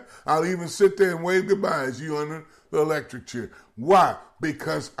do that. I'll even sit there and wave goodbye as you under the electric chair. Why?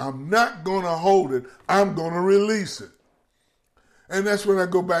 Because I'm not going to hold it. I'm going to release it. And that's when I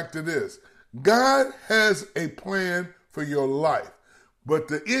go back to this. God has a plan for your life. But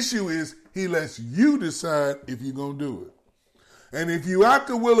the issue is he lets you decide if you're going to do it. And if you out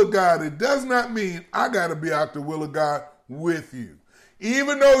the will of God, it does not mean I got to be out the will of God with you.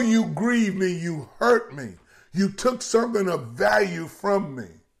 Even though you grieved me, you hurt me, you took something of value from me,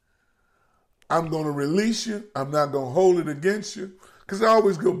 I'm going to release you. I'm not going to hold it against you. Because I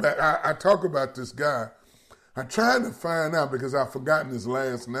always go back. I talk about this guy. I tried to find out because I've forgotten his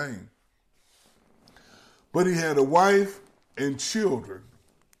last name. But he had a wife and children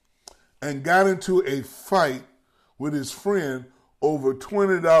and got into a fight with his friend over a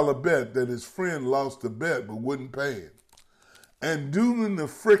 $20 bet that his friend lost the bet but wouldn't pay him. And during the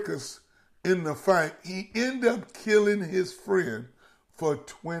fracas in the fight, he ended up killing his friend for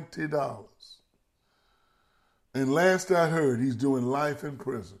 $20. And last I heard, he's doing life in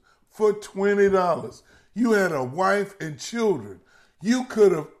prison for $20. You had a wife and children. You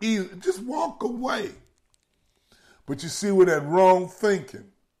could have easily just walk away. But you see with that wrong thinking,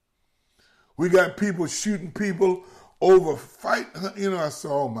 we got people shooting people over fight. I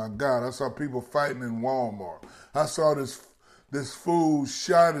saw, oh my God, I saw people fighting in Walmart. I saw this fool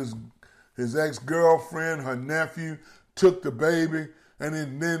shot his ex-girlfriend, her nephew, took the baby, and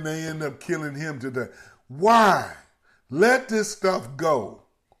then they end up killing him today. Why? Let this stuff go.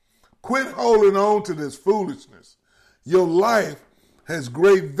 Quit holding on to this foolishness. Your life has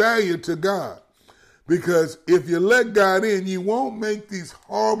great value to God. Because if you let God in, you won't make these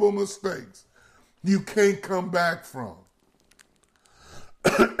horrible mistakes you can't come back from.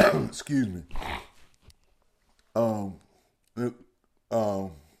 Excuse me. I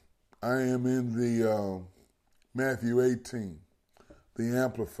am in the Matthew 18, the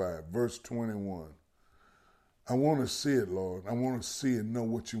Amplified, verse 21. I want to see it, Lord. I want to see and know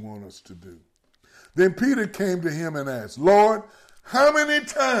what you want us to do. Then Peter came to him and asked, Lord, how many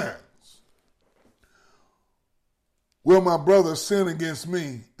times will my brother sin against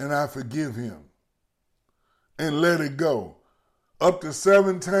me and I forgive him and let it go? Up to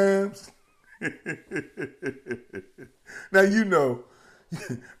 7 times? Now, you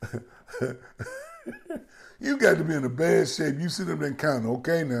got to be in a bad shape. You sit up there and count,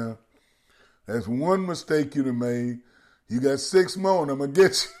 okay, now, that's one mistake you'd have made. You got 6 more and I'm going to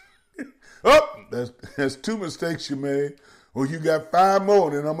get you. That's 2 mistakes you made. Or you got 5 more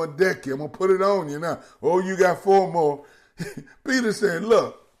and then I'm going to deck you. I'm going to put it on you now. Or you got 4 more. Peter said,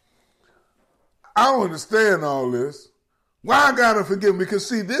 look, I don't understand all this. Why I got to forgive him? Because,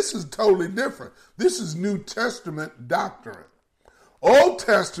 see, this is totally different. This is New Testament doctrine. Old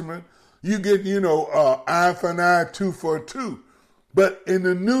Testament, you get, eye for an eye, tooth for a tooth. But in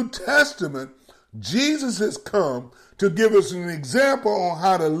the New Testament, Jesus has come to give us an example on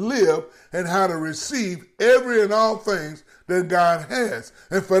how to live and how to receive every and all things that God has.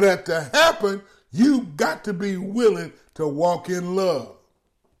 And for that to happen, you got to be willing to walk in love.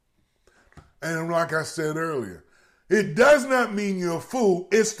 And like I said earlier, it does not mean you're a fool.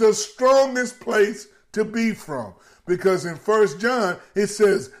 It's the strongest place to be from. Because in 1 John, it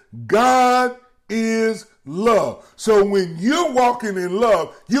says, God is love. So when you're walking in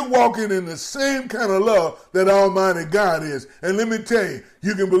love, you're walking in the same kind of love that Almighty God is. And let me tell you,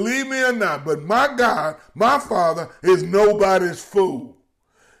 you can believe me or not, but my God, my Father, is nobody's fool.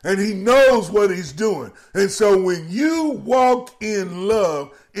 And he knows what he's doing. And so when you walk in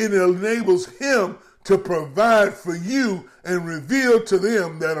love, it enables him to provide for you and reveal to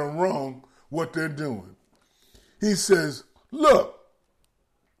them that are wrong what they're doing. He says, look,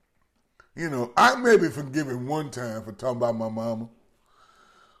 I may be forgiven 1 time for talking about my mama.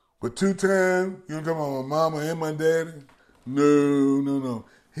 But 2 times, talking about my mama and my daddy? No.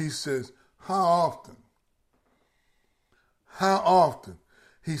 He says, how often? How often?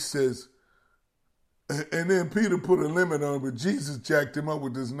 He says, and then Peter put a limit on it, but Jesus jacked him up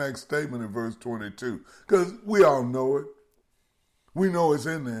with this next statement in verse 22. Because we all know it. We know it's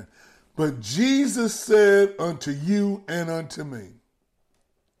in there. But Jesus said unto you and unto me,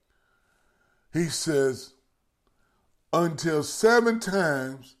 he says, until 7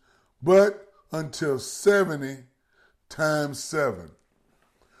 times, but until 70 times 7.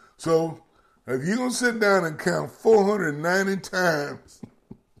 So if you're going to sit down and count 490 times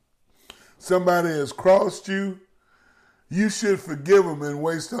somebody has crossed you, you should forgive them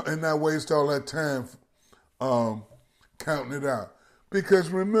and not waste all that time counting it out. Because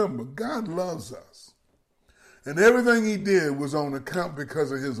remember, God loves us. And everything he did was on account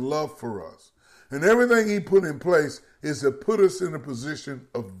because of his love for us. And everything he put in place is to put us in a position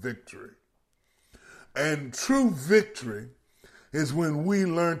of victory. And true victory is when we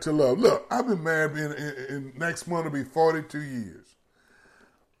learn to love. Look, I've been married in next month will be 42 years.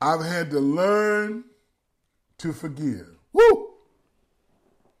 I've had to learn to forgive. Woo!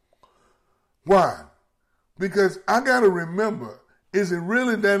 Why? Because I got to remember, is it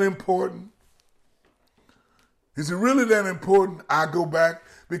really that important? Is it really that important? I go back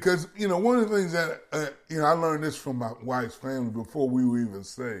because, one of the things that, I learned this from my wife's family before we were even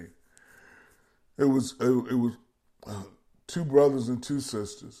saved. It was 2 brothers and 2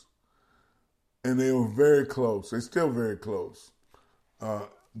 sisters, and they were very close. They're still very close.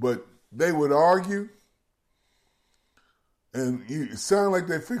 But they would argue, and it sounded like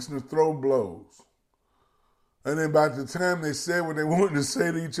they're fixing to throw blows. And then by the time they said what they wanted to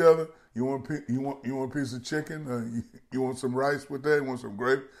say to each other, you want a piece of chicken? You want some rice with that? You want some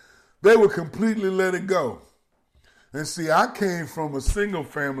gravy? They would completely let it go. And see, I came from a single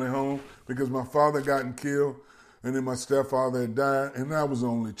family home because my father gotten killed, and then my stepfather had died, and I was the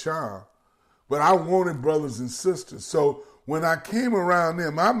only child. But I wanted brothers and sisters. So when I came around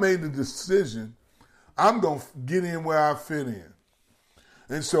them, I made the decision, I'm going to get in where I fit in.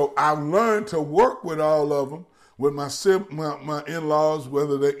 And so I learned to work with all of them. with my in-laws,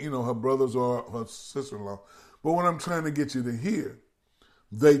 whether they, her brothers or her sister-in-law. But what I'm trying to get you to hear,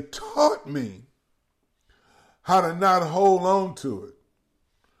 they taught me how to not hold on to it.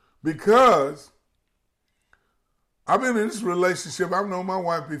 Because I've been in this relationship, I've known my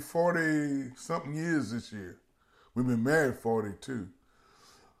wife for 40-something years this year. We've been married 42.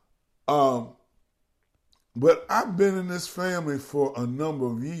 But I've been in this family for a number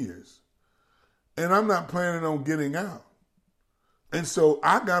of years. And I'm not planning on getting out. And so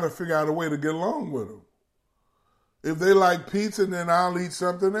I got to figure out a way to get along with them. If they like pizza, then I'll eat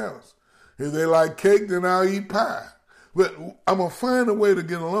something else. If they like cake, then I'll eat pie. But I'm going to find a way to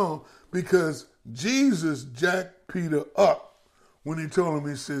get along, because Jesus jacked Peter up when he told him,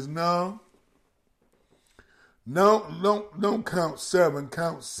 he says, no, don't count 7,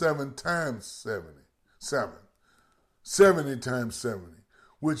 count 7 times 70. 70 times 70,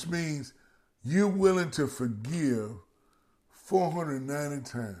 which means you're willing to forgive 490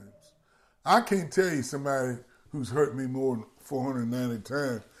 times. I can't tell you somebody who's hurt me more than 490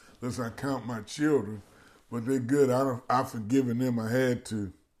 times unless I count my children, but they're good. I've forgiven them. I had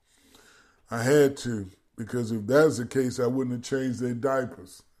to, because if that was the case, I wouldn't have changed their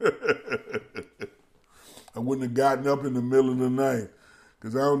diapers. I wouldn't have gotten up in the middle of the night,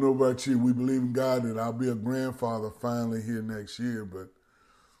 because I don't know about you. We believe in God that I'll be a grandfather finally here next year, but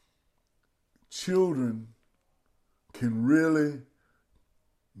children can really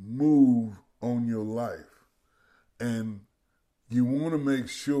move on your life. And you want to make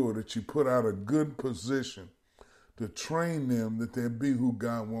sure that you put out a good position to train them that they'll be who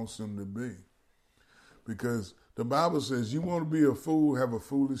God wants them to be. Because the Bible says you want to be a fool, have a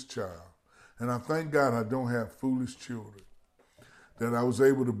foolish child. And I thank God I don't have foolish children, that I was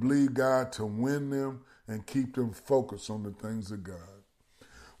able to believe God to win them and keep them focused on the things of God.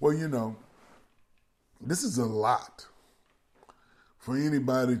 Well, this is a lot for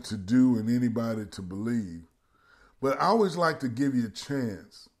anybody to do and anybody to believe. But I always like to give you a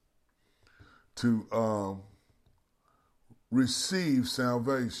chance to receive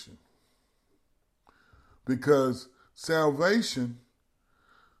salvation. Because salvation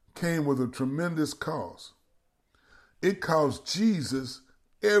came with a tremendous cost. It cost Jesus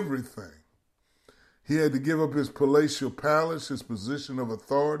everything. He had to give up his palatial palace, his position of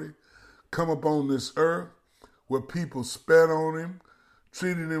authority, come upon this earth where people spat on him,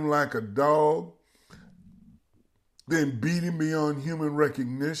 treated him like a dog, then beat him beyond human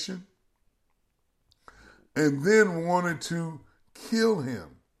recognition, and then wanted to kill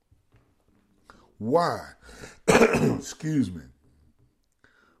him. Why? Excuse me.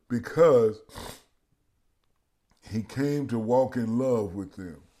 Because he came to walk in love with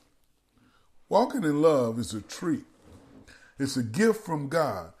them. Walking in love is a treat. It's a gift from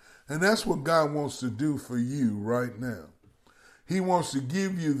God. And that's what God wants to do for you right now. He wants to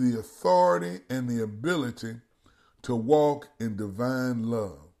give you the authority and the ability to walk in divine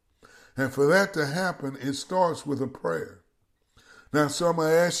love. And for that to happen, it starts with a prayer. Now, so I'm going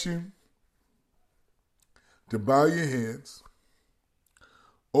to ask you to bow your heads,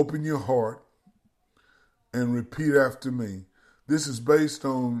 open your heart, and repeat after me. This is based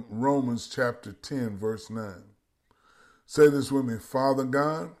on Romans chapter 10, verse 9. Say this with me. Father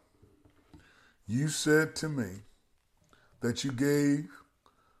God, you said to me that you gave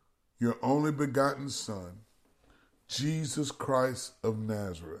your only begotten Son, Jesus Christ of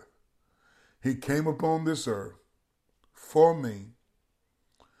Nazareth. He came upon this earth for me.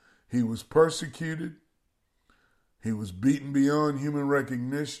 He was persecuted. He was beaten beyond human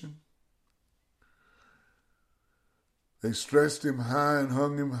recognition. They stretched him high and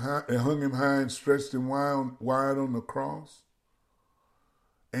hung him high and stretched him wide on the cross.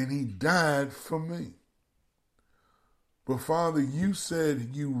 And he died for me. But Father, you said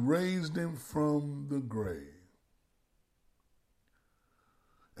you raised him from the grave.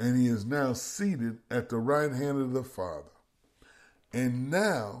 And he is now seated at the right hand of the Father. And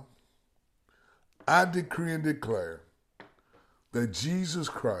now I decree and declare that Jesus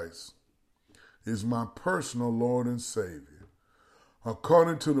Christ is my personal Lord and Savior.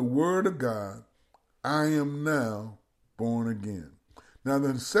 According to the Word of God, I am now born again. Now,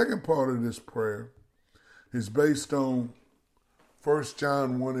 the second part of this prayer is based on 1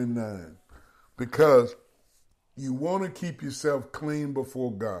 John 1 and 9, because you want to keep yourself clean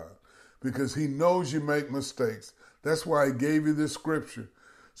before God, because he knows you make mistakes. That's why he gave you this scripture.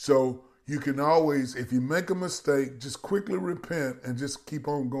 So you can always, if you make a mistake, just quickly repent and just keep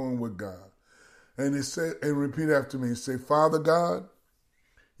on going with God. And it said, and repeat after me. Say, Father God,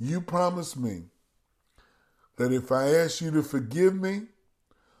 you promised me that if I ask you to forgive me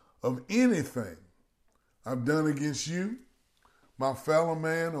of anything I've done against you, my fellow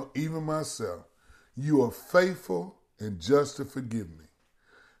man, or even myself, you are faithful and just to forgive me.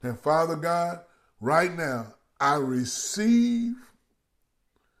 And Father God, right now, I receive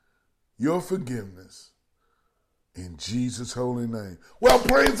your forgiveness in Jesus' holy name. Well,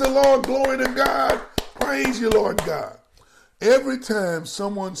 praise the Lord. Glory to God. Praise you, Lord God. Every time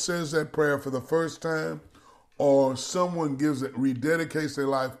someone says that prayer for the first time, or someone rededicates their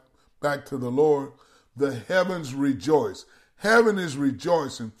life back to the Lord, the heavens rejoice. Heaven is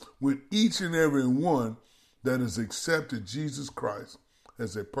rejoicing with each and every one that has accepted Jesus Christ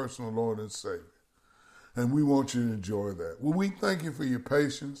as their personal Lord and Savior. And we want you to enjoy that. Well, we thank you for your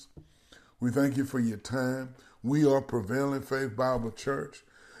patience. We thank you for your time. We are Prevailing Faith Bible Church,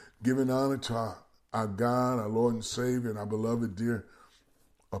 giving honor to our God, our Lord and Savior, and our beloved dear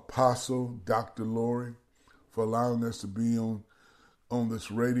Apostle, Dr. Lori, for allowing us to be on this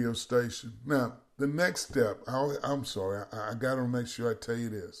radio station. Now, the next step, I'm sorry, I got to make sure I tell you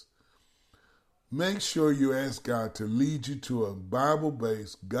this. Make sure you ask God to lead you to a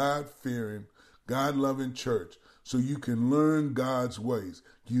Bible-based, God-fearing, God-loving church so you can learn God's ways.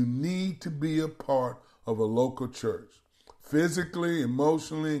 You need to be a part of a local church, physically,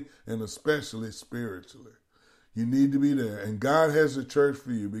 emotionally, and especially spiritually. You need to be there. And God has a church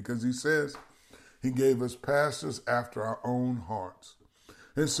for you because he says he gave us pastors after our own hearts.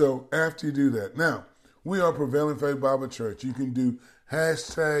 And so after you do that, now, we are Prevailing Faith Bible Church. You can do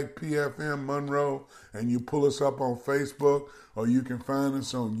hashtag PFM Monroe, and you pull us up on Facebook, or you can find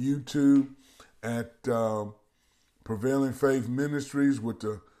us on YouTube at Prevailing Faith Ministries with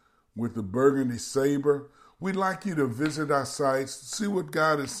the burgundy saber. We'd like you to visit our sites, see what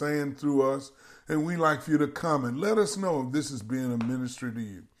God is saying through us, and we'd like for you to comment. Let us know if this is being a ministry to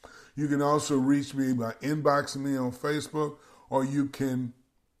you. You can also reach me by inboxing me on Facebook, or you can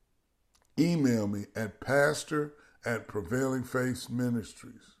email me at pastor@Prevailing Faith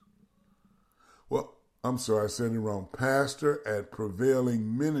Ministries. Well, I'm sorry, I said it wrong.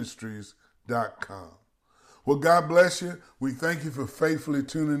 pastor@prevailingministries.com. Well, God bless you. We thank you for faithfully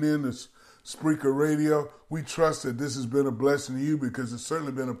tuning in to Spreaker Radio. We trust that this has been a blessing to you because it's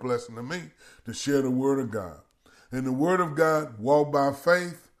certainly been a blessing to me to share the Word of God. And the Word of God, walk by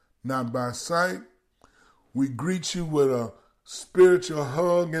faith, not by sight. We greet you with a spiritual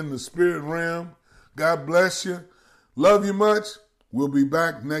hug in the spirit realm. God bless you. Love you much. We'll be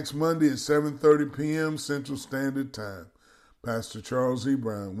back next Monday at 7:30 p.m. Central Standard Time. Pastor Charles E.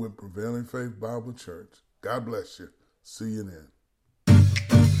 Brown with Prevailing Faith Bible Church. God bless you. See you then.